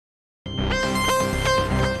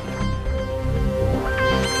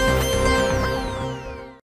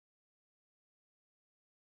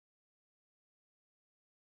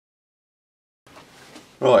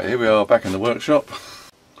Right, here we are back in the workshop.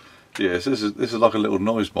 Yes, this is like a little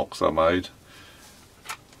noise box I made.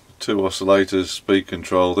 2 oscillators, speed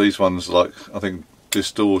control. These ones like, I think,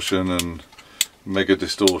 distortion and mega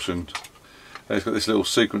distortion. And it's got this little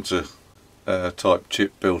sequencer type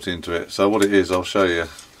chip built into it. So what it is, I'll show you.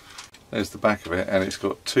 There's the back of it, and it's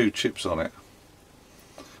got 2 chips on it.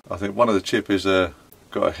 I think one of the chip is got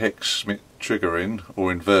a hex Schmidt trigger in,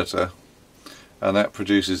 or inverter, and that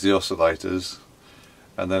produces the oscillators.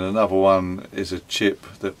 And then another one is a chip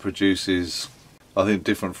that produces, I think,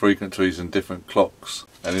 different frequencies and different clocks.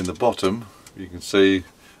 And in the bottom you can see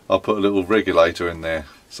I'll put a little regulator in there.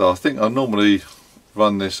 So I think I normally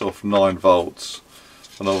run this off 9 volts,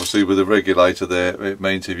 and obviously with the regulator there, it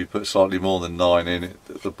means if you put slightly more than 9 in it,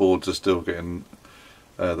 the boards are still getting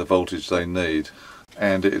the voltage they need.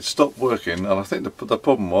 And it stopped working, and I think the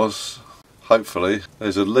problem was, hopefully,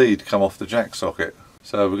 there's a lead come off the jack socket.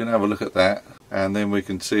 So we're going to have a look at that, and then we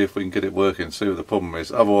can see if we can get it working, see what the problem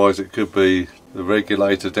is. Otherwise it could be the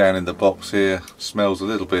regulator down in the box here smells a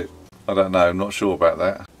little bit, I don't know, I'm not sure about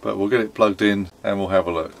that. But we'll get it plugged in and we'll have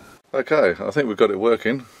a look. Okay, I think we've got it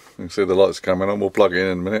working. You can see the lights coming on, we'll plug it in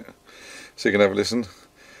a minute so you can have a listen.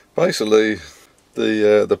 Basically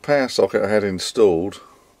the power socket I had installed,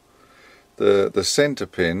 the centre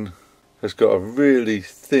pin has got a really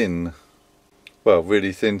thin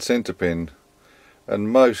centre pin.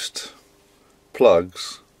 And most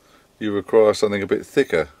plugs you require something a bit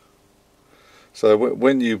thicker. So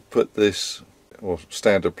when you put this, or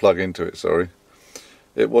standard plug into it, sorry,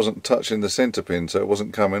 it wasn't touching the centre pin, so it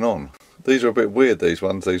wasn't coming on. These are a bit weird, these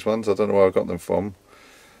ones, I don't know where I got them from.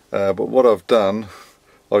 But what I've done,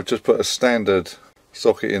 I've just put a standard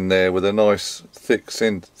socket in there with a nice thick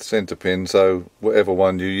centre pin, so whatever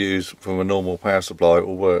one you use from a normal power supply it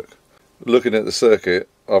will work. Looking at the circuit,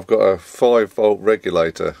 I've got a 5 volt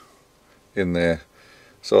regulator in there,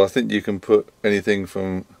 so I think you can put anything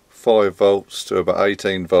from 5 volts to about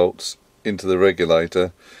 18 volts into the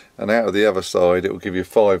regulator, and out of the other side it will give you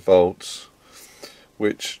 5 volts,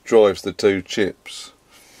 which drives the 2 chips.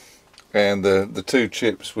 And the 2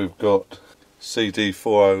 chips, we've got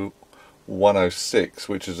CD40106,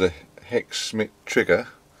 which is a hex Schmidt trigger,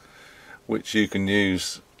 which you can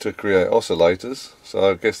use to create oscillators. So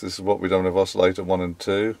I guess this is what we've done with oscillator 1 and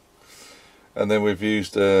 2. And then we've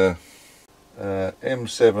used a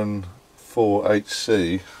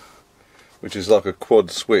M74HC, which is like a quad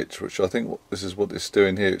switch, which I think this is what it's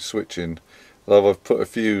doing here, it's switching. So I've put a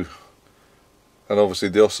few, and obviously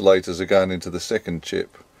the oscillators are going into the second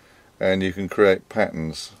chip, and you can create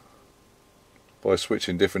patterns by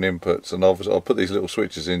switching different inputs. And obviously I'll put these little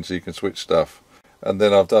switches in so you can switch stuff. And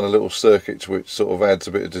then I've done a little circuit which sort of adds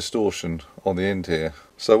a bit of distortion on the end here.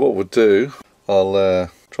 So what we'll do, I'll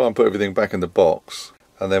try and put everything back in the box,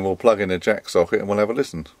 and then we'll plug in a jack socket and we'll have a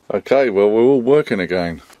listen. Okay, well, we're all working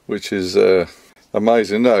again, which is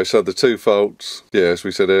amazing. No, so the 2 volts, yeah, as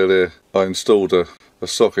we said earlier, I installed a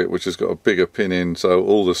socket which has got a bigger pin in, so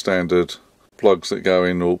all the standard plugs that go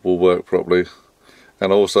in will work properly.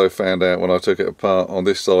 And I also found out when I took it apart, on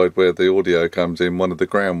this side where the audio comes in, one of the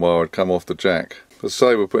ground wire had come off the jack. As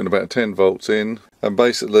I say, we're putting about 10 volts in, and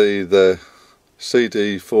basically the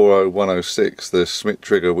CD40106, the Schmidt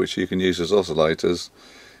trigger, which you can use as oscillators,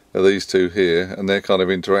 are these 2 here, and they're kind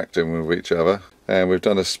of interacting with each other. And we've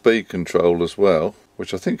done a speed control as well,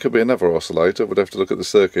 which I think could be another oscillator. We'd have to look at the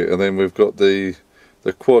circuit. And then we've got the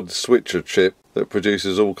quad switcher chip that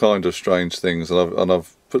produces all kinds of strange things, and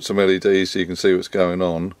I've put some LEDs so you can see what's going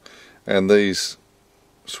on. And these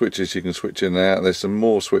switches you can switch in and out, and there's some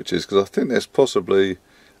more switches, because I think there's possibly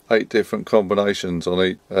 8 different combinations on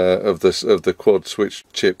each of the quad switch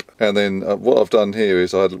chip. And then what I've done here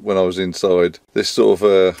is, when I was inside, this sort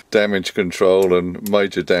of damage control and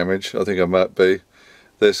major damage, I think I might be,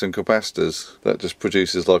 there's some capacitors that just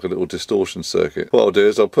produces like a little distortion circuit. What I'll do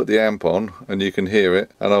is I'll put the amp on and you can hear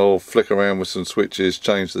it, and I'll flick around with some switches,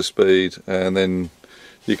 change the speed, and then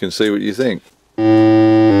you can see what you think.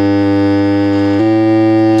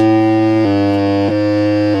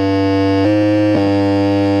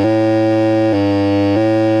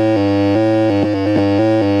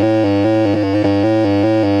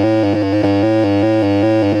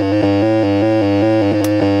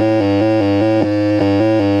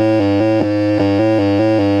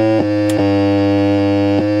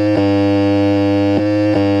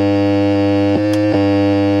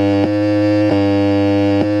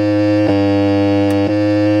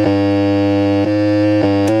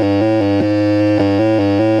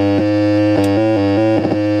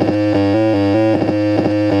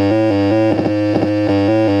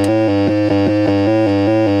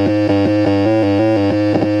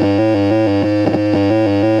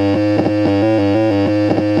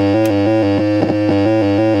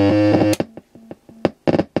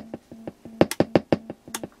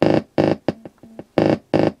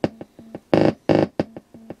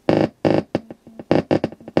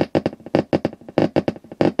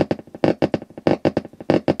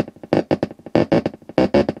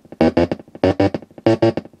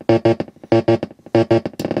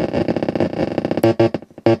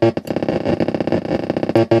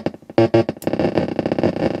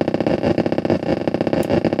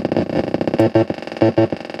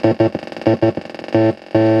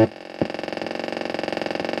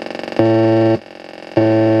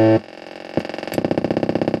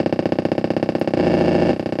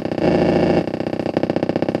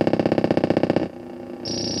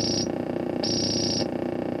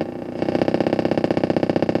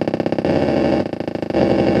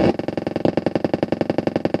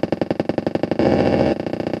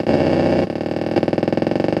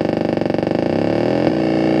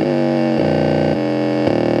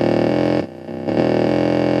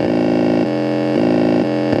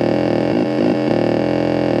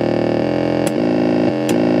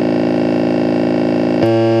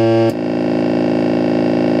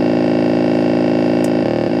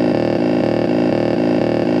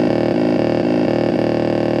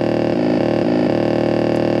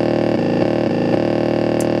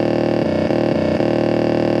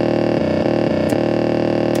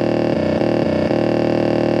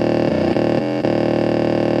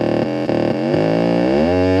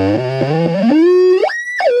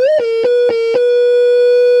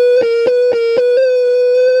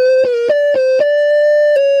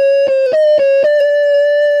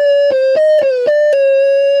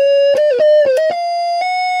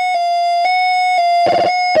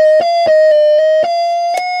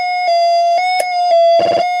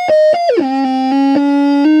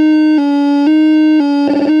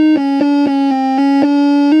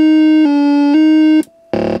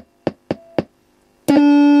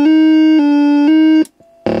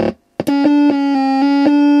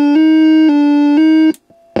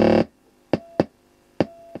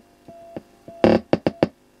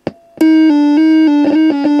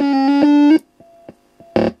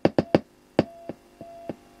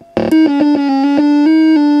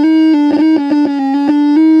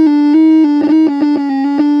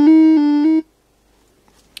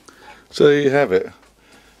 So there you have it.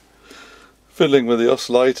 Fiddling with the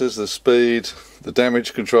oscillators, the speed, the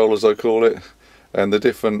damage control as I call it, and the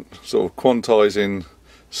different sort of quantizing,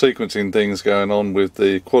 sequencing things going on with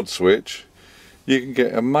the quad switch, you can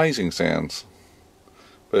get amazing sounds.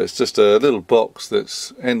 But it's just a little box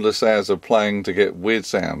that's endless hours of playing to get weird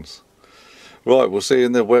sounds. Right, we'll see you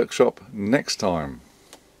in the workshop next time.